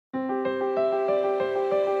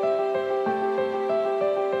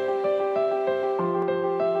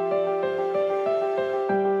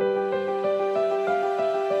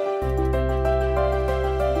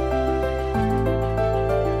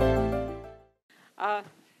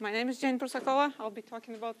My name is Jane Prusakova. I'll be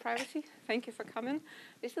talking about privacy. Thank you for coming.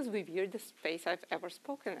 This is the weirdest space I've ever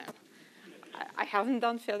spoken in. I haven't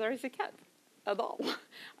done Feather as a cat at all.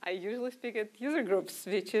 I usually speak at user groups,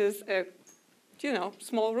 which is a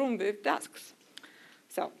small room with desks.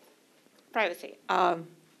 So, privacy. What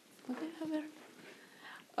do I have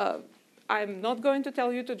there? I'm not going to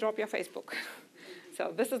tell you to drop your Facebook.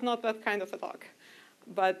 So this is not that kind of a talk.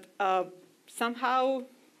 But somehow,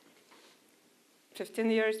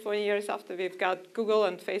 15 years, 20 years after we've got Google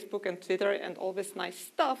and Facebook and Twitter and all this nice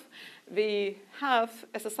stuff, we have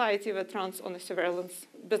a society that runs on a surveillance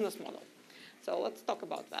business model. So let's talk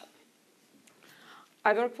about that.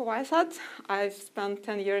 I work for Wiresat. I've spent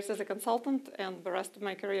 10 years as a consultant and the rest of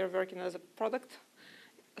my career working as a product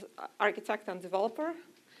architect and developer.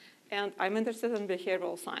 And I'm interested in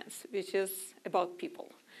behavioral science, which is about people.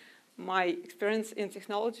 My experience in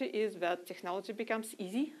technology is that technology becomes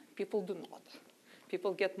easy. People do not.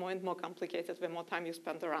 People get more and more complicated the more time you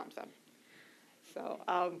spend around them. So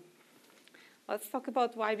let's talk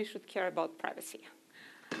about why we should care about privacy.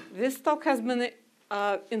 This talk has been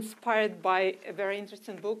inspired by a very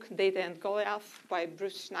interesting book, Data and Goliath, by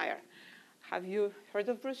Bruce Schneier. Have you heard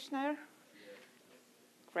of Bruce Schneier?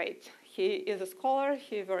 Great. He is a scholar.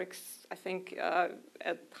 He works, I think,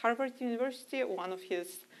 at Harvard University. One of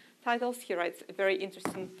his titles, he writes a very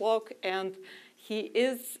interesting blog, and he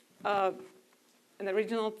is an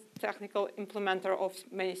original technical implementer of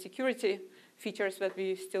many security features that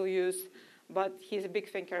we still use, but he's a big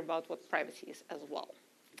thinker about what privacy is as well.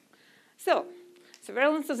 So,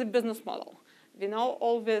 surveillance is a business model. We know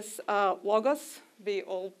all these logos. We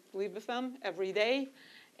all live with them every day,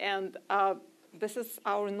 and this is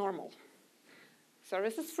our normal.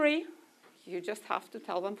 Service is free. You just have to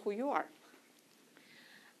tell them who you are.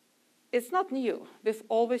 It's not new. We've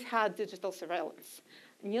always had digital surveillance.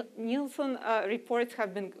 Nielsen reports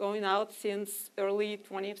have been going out since early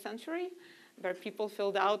 20th century, where people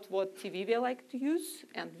filled out what TV they liked to use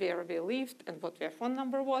and where they lived and what their phone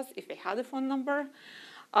number was, if they had a phone number.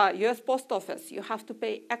 US Post Office, you have to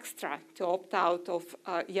pay extra to opt out of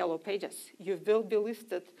yellow pages. You will be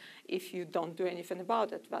listed if you don't do anything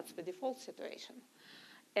about it. That's the default situation.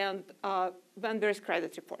 And then there's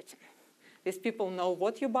credit reporting. These people know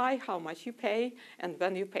what you buy, how much you pay, and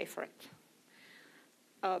when you pay for it.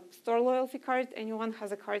 Store loyalty card, anyone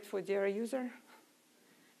has a card for their user?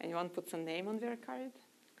 Anyone puts a name on their card?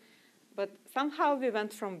 But somehow we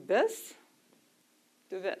went from this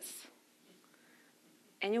to this.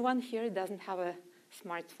 Anyone here doesn't have a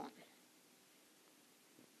smartphone?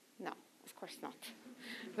 No, of course not.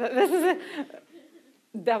 But this is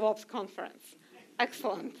a DevOps conference.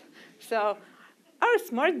 Excellent. So our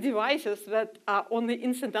smart devices that are only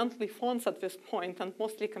incidentally phones at this point and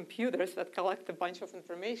mostly computers that collect a bunch of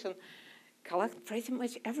information collect pretty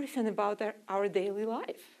much everything about our daily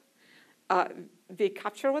life. They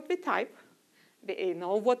capture what we type. They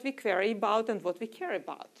know what we query about and what we care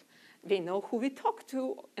about. They know who we talk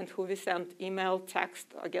to and who we send email,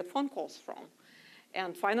 text, or get phone calls from.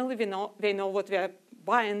 And finally, they know what we're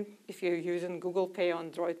buying if you're using Google Pay,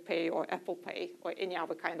 Android Pay, or Apple Pay, or any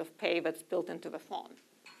other kind of pay that's built into the phone.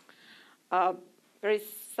 There is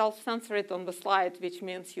self-censored on the slide, which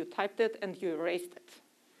means you typed it and you erased it.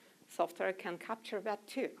 Software can capture that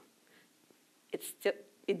too.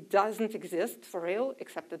 It doesn't exist for real,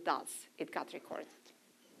 except it does. It got recorded.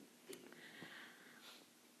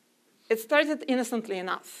 It started innocently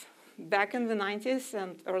enough. Back in the 90s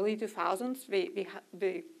and early 2000s, we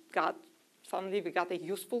got a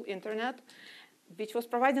useful internet, which was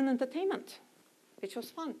providing entertainment, which was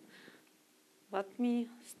fun. Let me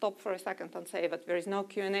stop for a second and say that there is no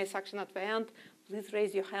Q&A section at the end. Please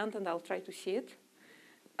raise your hand and I'll try to see it.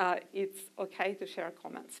 It's OK to share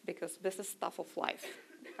comments, because this is stuff of life.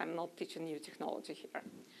 I'm not teaching you technology here.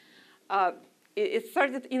 It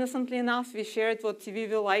started innocently enough. We shared what TV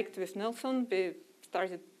we liked with Nielsen. We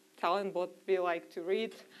started telling what we like to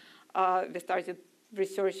read. We started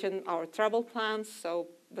researching our travel plans, so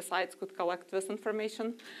the sites could collect this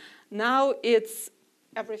information. Now it's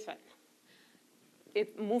everything.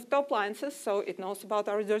 It moved to appliances, so it knows about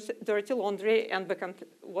our dirty laundry and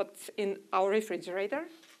what's in our refrigerator,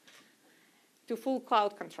 to full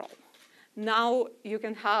cloud control. Now you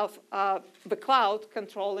can have the cloud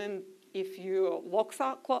controlling if your locks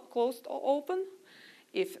are closed or open,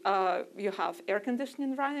 if you have air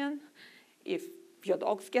conditioning running, if your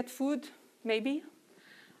dogs get food, maybe.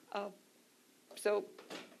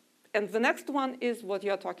 And the next one is what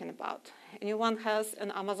you're talking about. Anyone has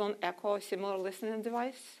an Amazon Echo or similar listening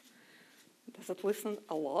device? Does it listen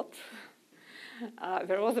a lot?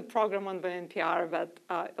 There was a program on the NPR that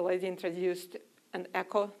a lady introduced an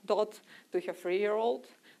Echo Dot to her 3-year-old.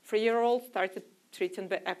 3-year-old started treating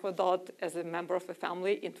the Echo Dot as a member of the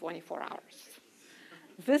family in 24 hours.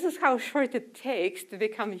 This is how short it takes to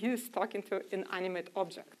become used talking to an inanimate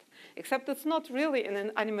object. Except it's not really an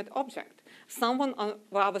inanimate object. Someone on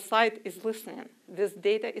the other side is listening. This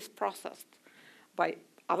data is processed by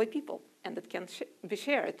other people, and it can be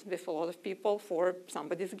shared with a lot of people for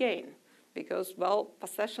somebody's gain. Because, well,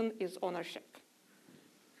 possession is ownership.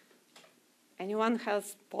 Anyone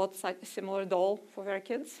has bought such a similar doll for their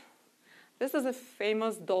kids? This is a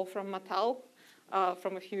famous doll from Mattel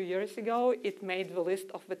from a few years ago. It made the list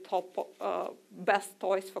of the top best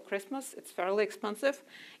toys for Christmas. It's fairly expensive.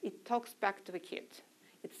 It talks back to the kid.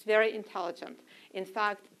 It's very intelligent. In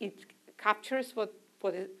fact, it captures what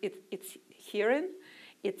it's hearing.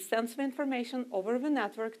 It sends the information over the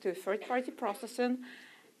network to third-party processing,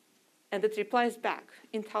 and it replies back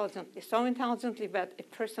intelligently, so intelligently that a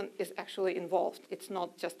person is actually involved. It's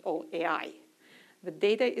not just all AI. The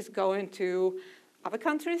data is going to other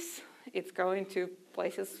countries. It's going to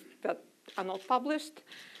places that are not published.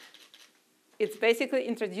 It's basically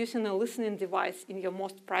introducing a listening device in your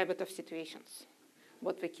most private of situations,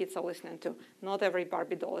 what the kids are listening to. Not every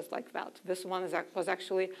Barbie doll is like that. This one was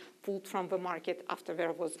actually pulled from the market after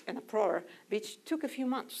there was an uproar, which took a few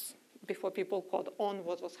months before people caught on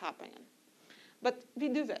what was happening. But we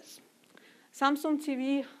do this. Samsung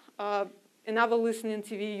TV, another listening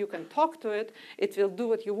TV, you can talk to it. It will do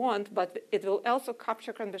what you want, but it will also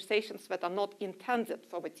capture conversations that are not intended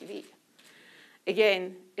for the TV.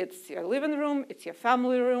 Again, it's your living room, it's your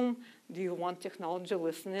family room. Do you want technology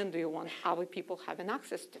listening? Do you want other people having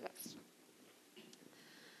access to this?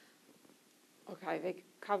 Okay, we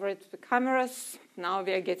covered the cameras. Now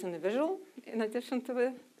we are getting the visual in addition to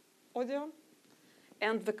the audio.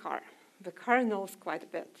 And the car. The car knows quite a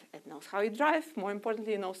bit. It knows how you drive. More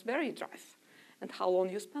importantly, it knows where you drive and how long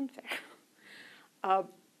you spend there.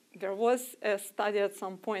 There was a study at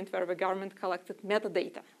some point where the government collected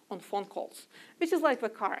metadata on phone calls, which is like the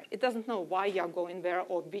car. It doesn't know why you're going there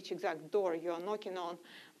or which exact door you're knocking on,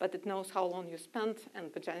 but it knows how long you spent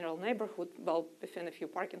and the general neighborhood, well, within a few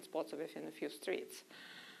parking spots or within a few streets.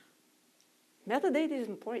 Metadata is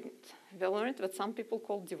important. We learned that some people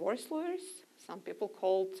called divorce lawyers, some people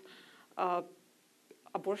called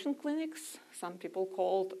abortion clinics, some people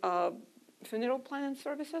called funeral planning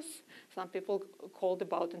services, some people called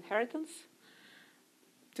about inheritance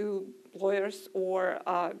to lawyers or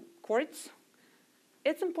courts.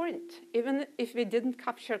 It's important. Even if we didn't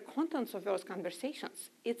capture contents of those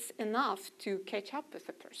conversations, it's enough to catch up with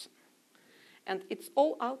a person. And it's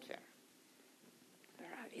all out there. Where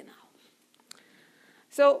are we now?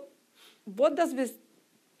 So what does this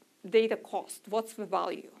data cost? What's the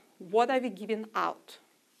value? What are we giving out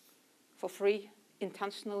for free,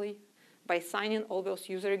 intentionally, by signing all those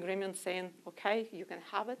user agreements saying, OK, you can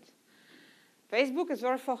have it? Facebook is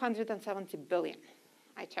worth $470 billion.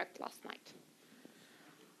 I checked last night.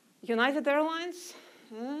 United Airlines,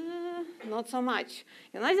 not so much.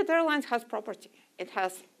 United Airlines has property. It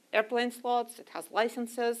has airplane slots. It has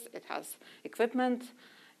licenses. It has equipment.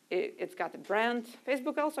 It's got a brand.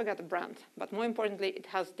 Facebook also got a brand. But more importantly, it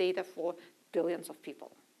has data for billions of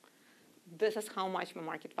people. This is how much the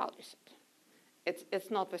market values it.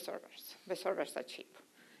 It's not the servers. The servers are cheap.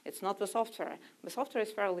 It's not the software. The software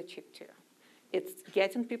is fairly cheap, too. It's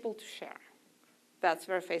getting people to share. That's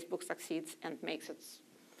where Facebook succeeds and makes its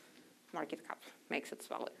market cap, makes its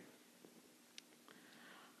value.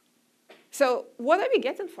 So what are we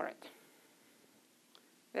getting for it?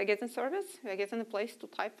 We're getting service. We're getting a place to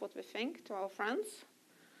type what we think to our friends,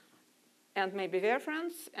 and maybe their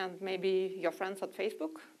friends, and maybe your friends at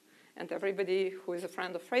Facebook, and everybody who is a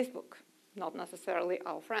friend of Facebook, not necessarily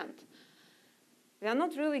our friend. We are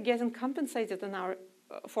not really getting compensated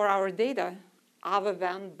for our data other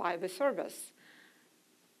than by the service.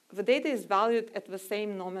 The data is valued at the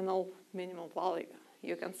same nominal minimum value.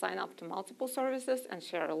 You can sign up to multiple services and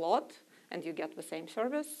share a lot, and you get the same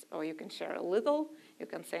service, or you can share a little. You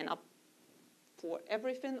can sign up for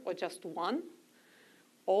everything or just one.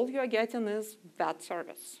 All you're getting is that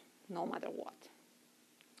service, no matter what.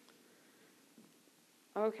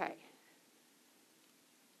 Okay.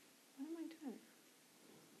 What am I doing?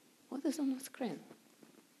 What is on the screen?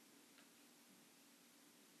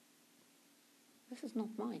 This is not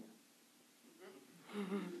mine.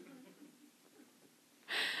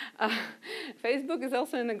 Facebook is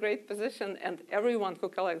also in a great position, and everyone who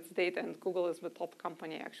collects data, and Google is the top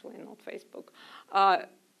company actually, not Facebook.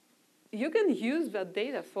 You can use that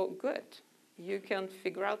data for good. You can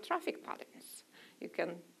figure out traffic patterns. You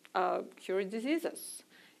can cure diseases.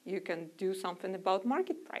 You can do something about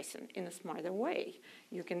market pricing in a smarter way.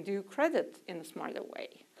 You can do credit in a smarter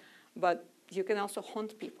way. But you can also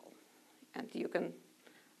haunt people. And you can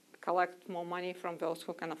collect more money from those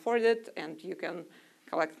who can afford it, and you can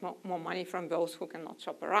collect more money from those who cannot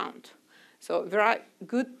shop around. So there are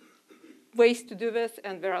good ways to do this,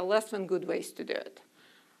 and there are less than good ways to do it.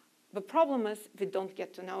 The problem is we don't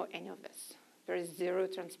get to know any of this. There is zero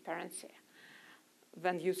transparency.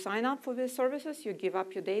 When you sign up for these services, you give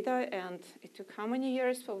up your data, and it took how many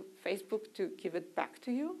years for Facebook to give it back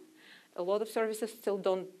to you? A lot of services still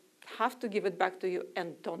don't have to give it back to you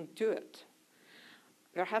and don't do it.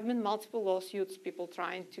 There have been multiple lawsuits, people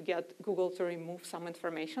trying to get Google to remove some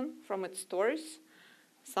information from its stores.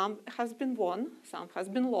 Some has been won, some has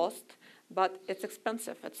been lost, but it's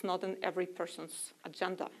expensive. It's not in every person's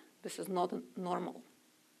agenda. This is not normal.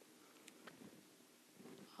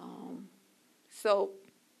 So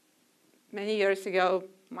many years ago,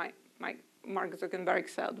 Mark Zuckerberg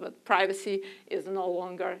said that privacy is no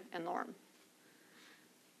longer a norm.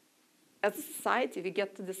 As a society, we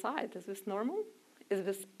get to decide, is this normal? Is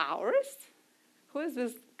this ours? Who is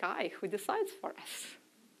this guy who decides for us?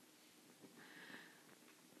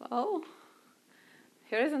 Well,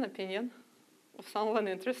 here is an opinion of someone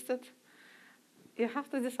interested. You have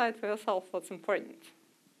to decide for yourself what's important.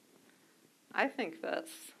 I think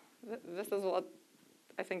this is what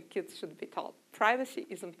I think kids should be taught. Privacy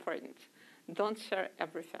is important. Don't share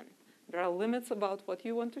everything. There are limits about what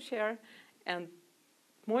you want to share, and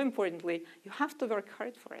more importantly, you have to work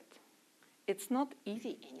hard for it. It's not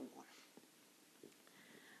easy anymore.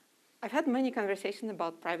 I've had many conversations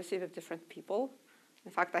about privacy with different people.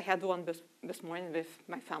 In fact, I had one this morning with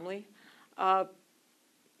my family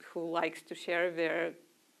who likes to share their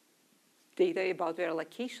data about their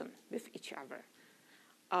location with each other.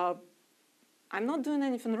 I'm not doing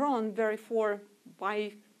anything wrong, therefore,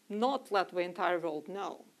 why not let the entire world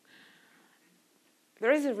know?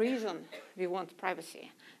 There is a reason we want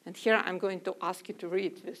privacy. And here I'm going to ask you to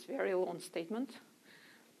read this very long statement.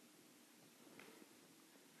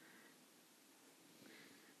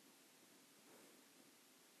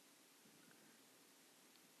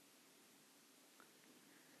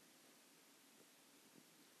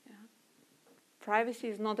 Yeah. Privacy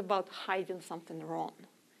is not about hiding something wrong.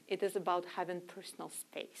 It is about having personal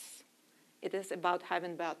space. It is about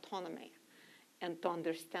having the autonomy and to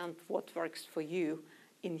understand what works for you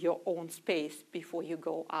in your own space before you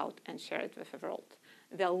go out and share it with the world.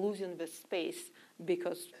 We are losing this space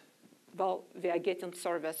because, well, we are getting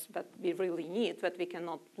service that we really need, that we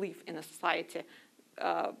cannot live in a society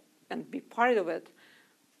and be part of it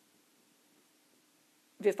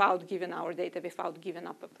without giving our data, without giving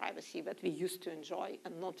up a privacy that we used to enjoy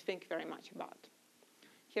and not think very much about.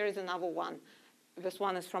 Here is another one. This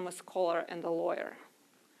one is from a scholar and a lawyer.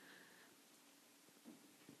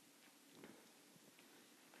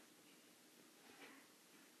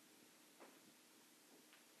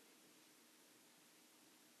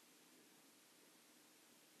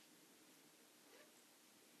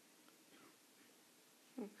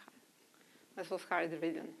 Okay. This was hard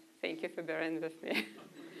reading. Thank you for bearing with me.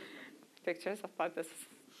 Pictures of puppies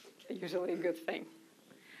are usually a good thing.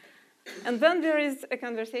 And then there is a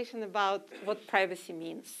conversation about what privacy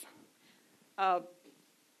means.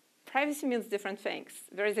 Privacy means different things.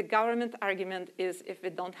 There is a government argument is if we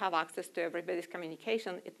don't have access to everybody's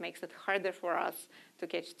communication, it makes it harder for us to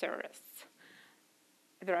catch terrorists.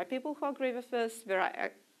 There are people who agree with this. There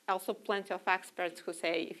are also plenty of experts who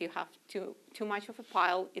say if you have too much of a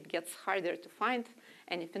file, it gets harder to find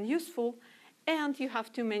anything useful, and you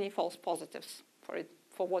have too many false positives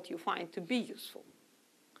for what you find to be useful.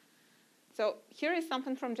 So here is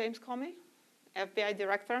something from James Comey, FBI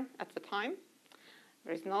director at the time.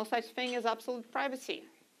 There is no such thing as absolute privacy.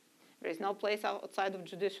 There is no place outside of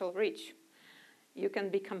judicial reach. You can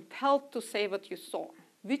be compelled to say what you saw,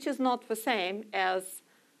 which is not the same as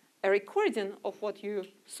a recording of what you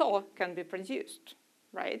saw can be produced,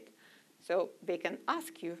 right? So they can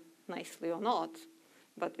ask you nicely or not,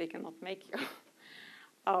 but they cannot make you.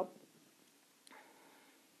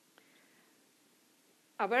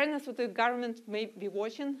 Awareness that the government may be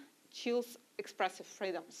watching chills expressive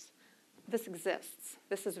freedoms. This exists.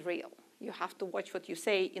 This is real. You have to watch what you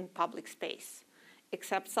say in public space,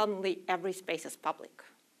 except suddenly every space is public.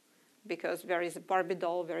 Because there is a Barbie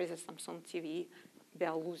doll, there is a Samsung TV, they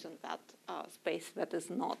are losing that space that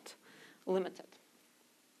is not limited.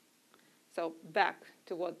 So back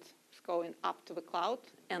to what's going up to the cloud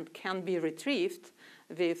and can be retrieved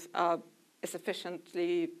with a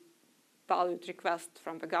sufficiently valued request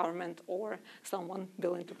from the government or someone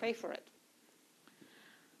willing to pay for it.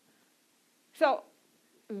 So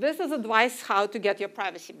this is advice how to get your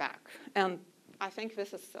privacy back. And I think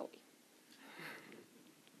this is silly.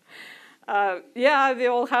 Yeah, we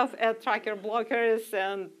all have ad tracker blockers,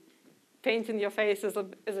 and painting your face is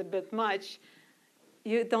a bit much.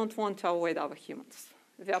 You don't want to avoid other humans.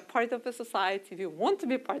 We are part of the society. We want to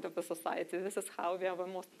be part of the society. This is how we are the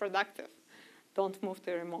most productive. Don't move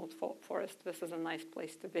to a remote forest. This is a nice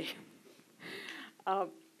place to be.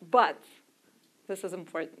 But this is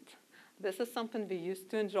important. This is something we used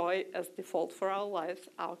to enjoy as default for our lives.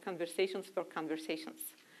 Our conversations were conversations,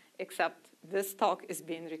 except this talk is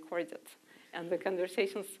being recorded. And the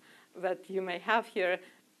conversations that you may have here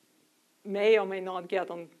may or may not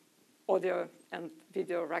get on audio and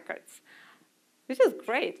video records, which is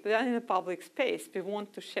great. We are in a public space. We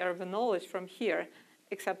want to share the knowledge from here,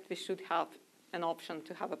 except we should have an option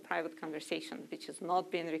to have a private conversation, which is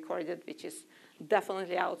not being recorded, which is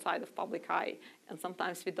definitely outside of public eye, and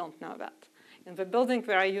sometimes we don't know that. In the building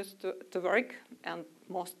where I used to work, and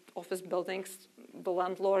most office buildings, the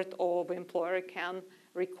landlord or the employer can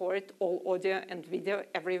record all audio and video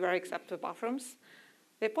everywhere except the bathrooms.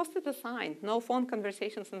 They posted a sign, no phone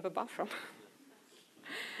conversations in the bathroom.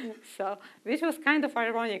 So, which was kind of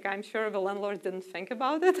ironic. I'm sure the landlord didn't think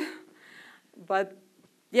about it, but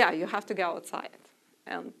yeah, you have to go outside,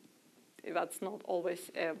 and that's not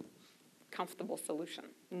always a comfortable solution.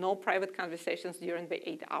 No private conversations during the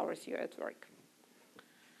 8 hours you're at work.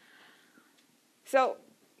 So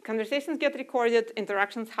conversations get recorded,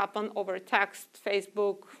 interactions happen over text,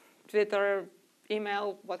 Facebook, Twitter,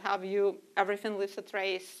 email, what have you. Everything leaves a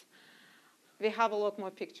trace. We have a lot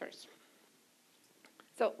more pictures.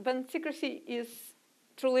 So when secrecy is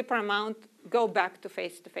truly paramount, go back to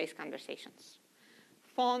face-to-face conversations.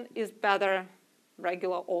 Phone is better,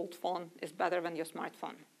 regular old phone is better than your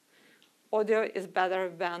smartphone. Audio is better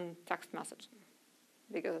than text messaging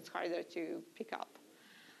because it's harder to pick up.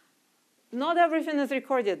 Not everything is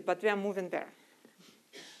recorded, but we are moving there.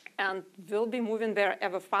 And we'll be moving there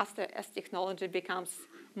ever faster as technology becomes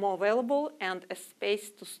more available and as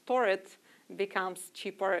space to store it becomes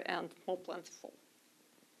cheaper and more plentiful.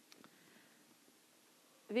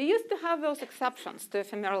 We used to have those exceptions to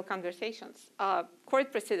ephemeral conversations.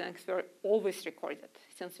 Court proceedings were always recorded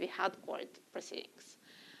since we had court proceedings.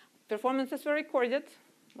 Performances were recorded,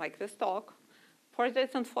 like this talk.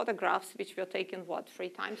 Portraits and photographs, which were taken, 3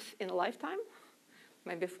 times in a lifetime?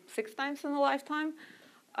 Maybe 6 times in a lifetime.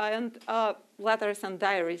 And letters and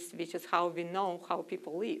diaries, which is how we know how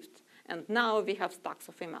people lived. And now we have stacks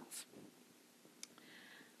of emails.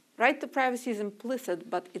 Right to privacy is implicit,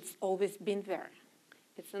 but it's always been there.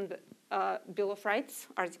 It's in the Bill of Rights,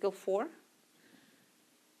 Article 4.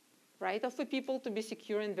 Right of the people to be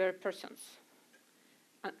secure in their persons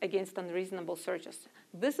against unreasonable searches.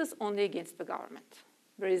 This is only against the government.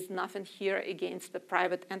 There is nothing here against the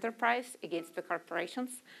private enterprise, against the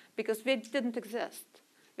corporations, because they didn't exist.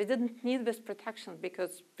 We didn't need this protection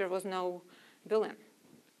because there was no billion.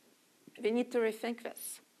 We need to rethink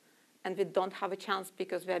this. And we don't have a chance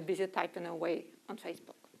because we are busy typing away on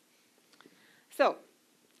Facebook. So,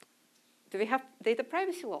 do we have data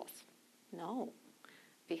privacy laws? No.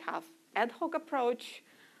 We have ad hoc approach.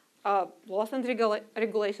 Laws and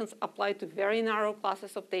regulations apply to very narrow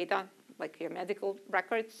classes of data, like your medical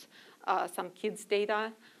records, some kids'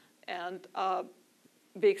 data, and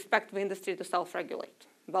we expect the industry to self-regulate.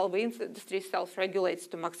 Well, the industry self-regulates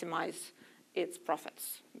to maximize its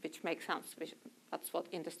profits, which makes sense. That's what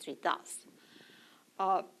industry does.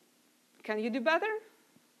 Can you do better?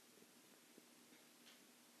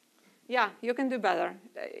 Yeah, you can do better.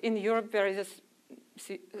 In Europe, there is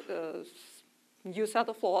a new set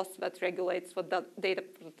of laws that regulates what data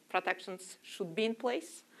protections should be in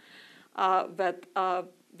place.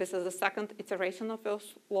 This is the second iteration of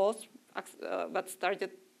those laws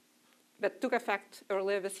that took effect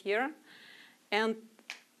earlier this year. And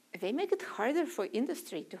they make it harder for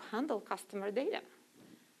industry to handle customer data,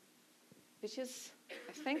 which is,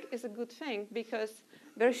 I think, is a good thing because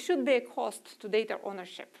there should be a cost to data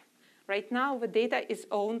ownership. Right now, the data is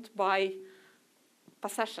owned by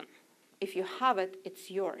possession. If you have it,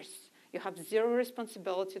 it's yours. You have zero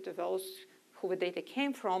responsibility to those who the data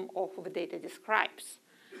came from or who the data describes.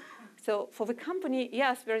 So for the company,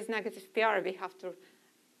 yes, there is negative PR. We have to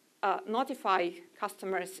notify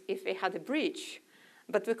customers if they had a breach.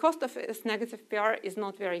 But the cost of this negative PR is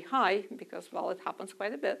not very high because, well, it happens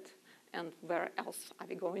quite a bit. And where else are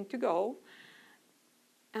we going to go?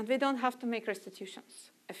 And we don't have to make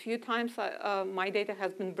restitutions. A few times my data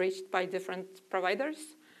has been breached by different providers.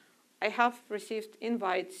 I have received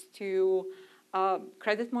invites to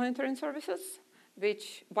credit monitoring services,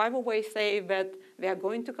 which, by the way, say that they are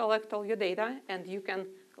going to collect all your data, and you can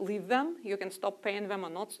leave them. You can stop paying them or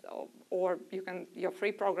not, or your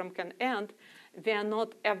free program can end. They are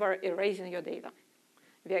not ever erasing your data.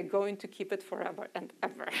 They are going to keep it forever and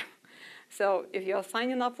ever. So if you're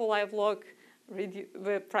signing up for LiveLog, read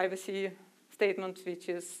the privacy statement, which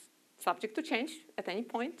is subject to change at any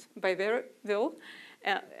point by their will,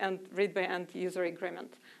 and read the end user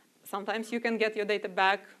agreement. Sometimes you can get your data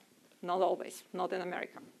back, not always, not in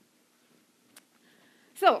America.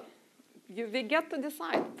 So we get to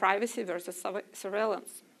decide privacy versus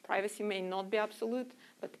surveillance. Privacy may not be absolute,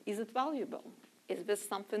 but is it valuable? Is this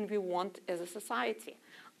something we want as a society?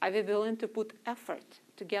 Are we willing to put effort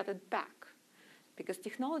to get it back? Because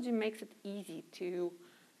technology makes it easy to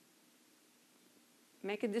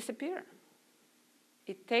make it disappear.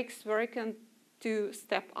 It takes work to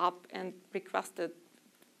step up and request it.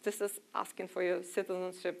 This is asking for your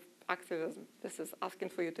citizenship activism. This is asking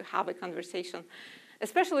for you to have a conversation,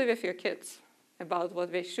 especially with your kids, about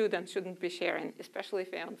what they should and shouldn't be sharing, especially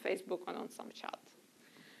if they're on Facebook or on some chat.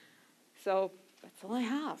 So that's all I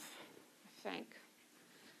have, I think.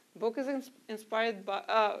 Book is inspired by,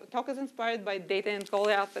 talk is inspired by Data in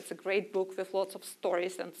Goliath. It's a great book with lots of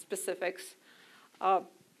stories and specifics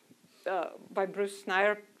by Bruce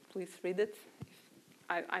Schneier. Please read it.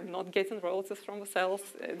 I'm not getting royalties from the sales.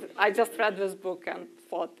 I just read this book and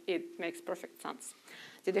thought it makes perfect sense.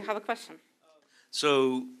 Did you have a question?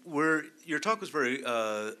 So your talk was very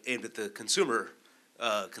aimed at the consumer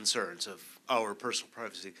concerns of our personal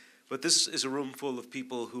privacy. But this is a room full of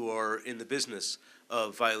people who are in the business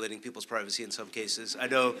of violating people's privacy in some cases. I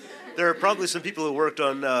know there are probably some people who worked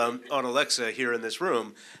on Alexa here in this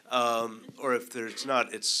room, or if there's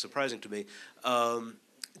not, it's surprising to me.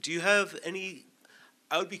 Do you have any,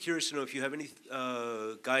 I would be curious to know if you have any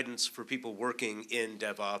guidance for people working in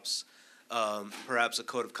DevOps, perhaps a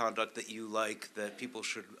code of conduct that you like that people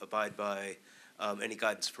should abide by, any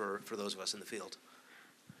guidance for those of us in the field?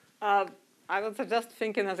 I would suggest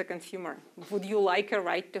thinking as a consumer. Would you like a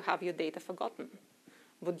right to have your data forgotten?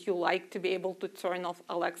 Would you like to be able to turn off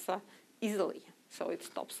Alexa easily so it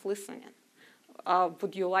stops listening?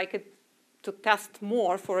 Would you like it to test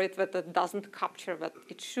more for it that it doesn't capture what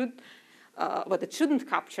it shouldn't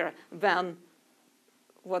capture than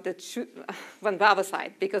what it should when the other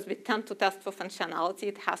side? Because we tend to test for functionality.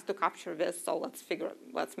 It has to capture this, so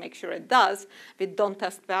let's make sure it does. We don't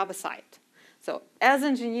test the other side. So as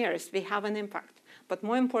engineers, we have an impact. But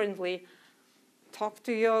more importantly, talk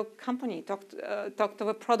to your company, talk to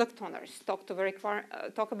the product owners, talk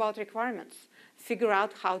about requirements. Figure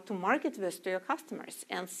out how to market this to your customers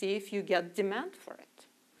and see if you get demand for it.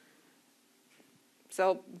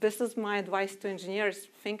 So this is my advice to engineers.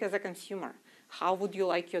 Think as a consumer. How would you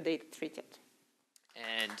like your data treated?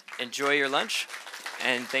 And enjoy your lunch.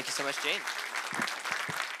 And thank you so much, Jane.